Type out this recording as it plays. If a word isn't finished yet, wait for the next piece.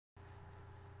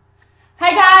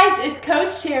guys, it's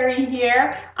Coach Sherry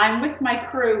here. I'm with my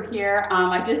crew here.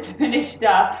 I just finished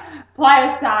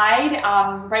plyo-side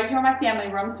right here in my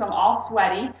family room, so I'm all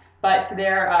sweaty. But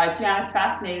Gianna's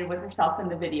fascinated with herself in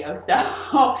the video,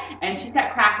 so and she's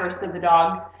got crackers, so the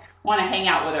dogs want to hang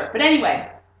out with her. But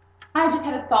anyway, I just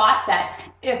had a thought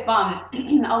that if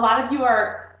a lot of you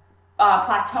are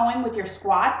plateauing with your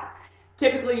squats,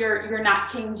 typically you're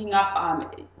not changing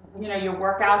up your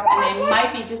workouts, and they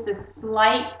might be just a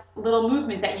slight little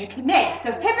movement that you can make.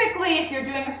 So typically if you're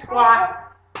doing a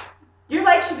squat, your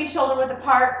legs should be shoulder width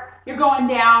apart. You're going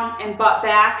down and butt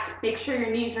back. Make sure your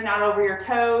knees are not over your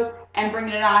toes and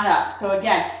bringing it on up. So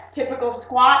again, typical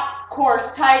squat,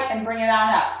 core's tight and bring it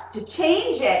on up. To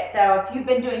change it though, if you've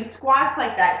been doing squats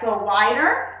like that, go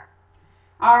wider.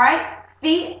 All right,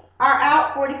 feet are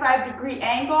out, 45-degree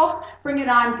angle. Bring it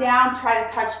on down, try to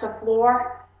touch the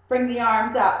floor. Bring the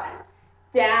arms up,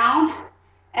 down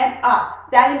and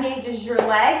up. That engages your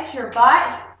legs, your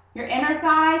butt, your inner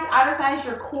thighs, outer thighs,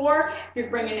 your core. You're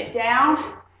bringing it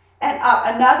down and up.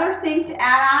 Another thing to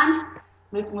add on,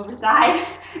 move aside,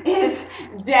 is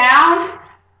down,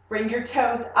 bring your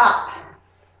toes up.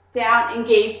 Down,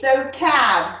 engage those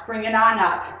calves, bring it on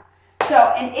up.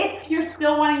 So, and if you're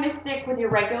still wanting to stick with your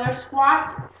regular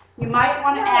squat, you might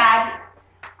want to add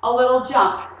a little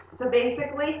jump. So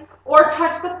basically, or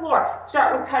touch the floor.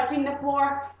 Start with touching the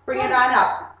floor, bring it on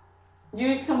up.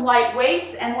 Use some light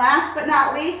weights, and last but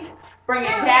not least, bring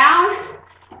it down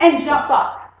and jump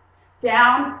up.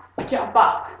 Down, jump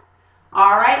up.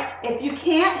 All right, if you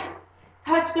can't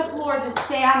touch the floor, just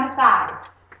stay on the thighs,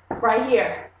 right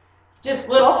here. Just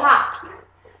little hops.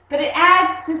 But it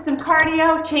adds to some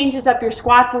cardio, changes up your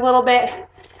squats a little bit,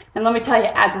 and let me tell you,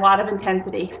 it adds a lot of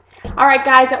intensity. All right,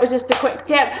 guys, that was just a quick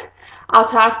tip. I'll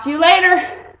talk to you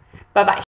later. Bye-bye.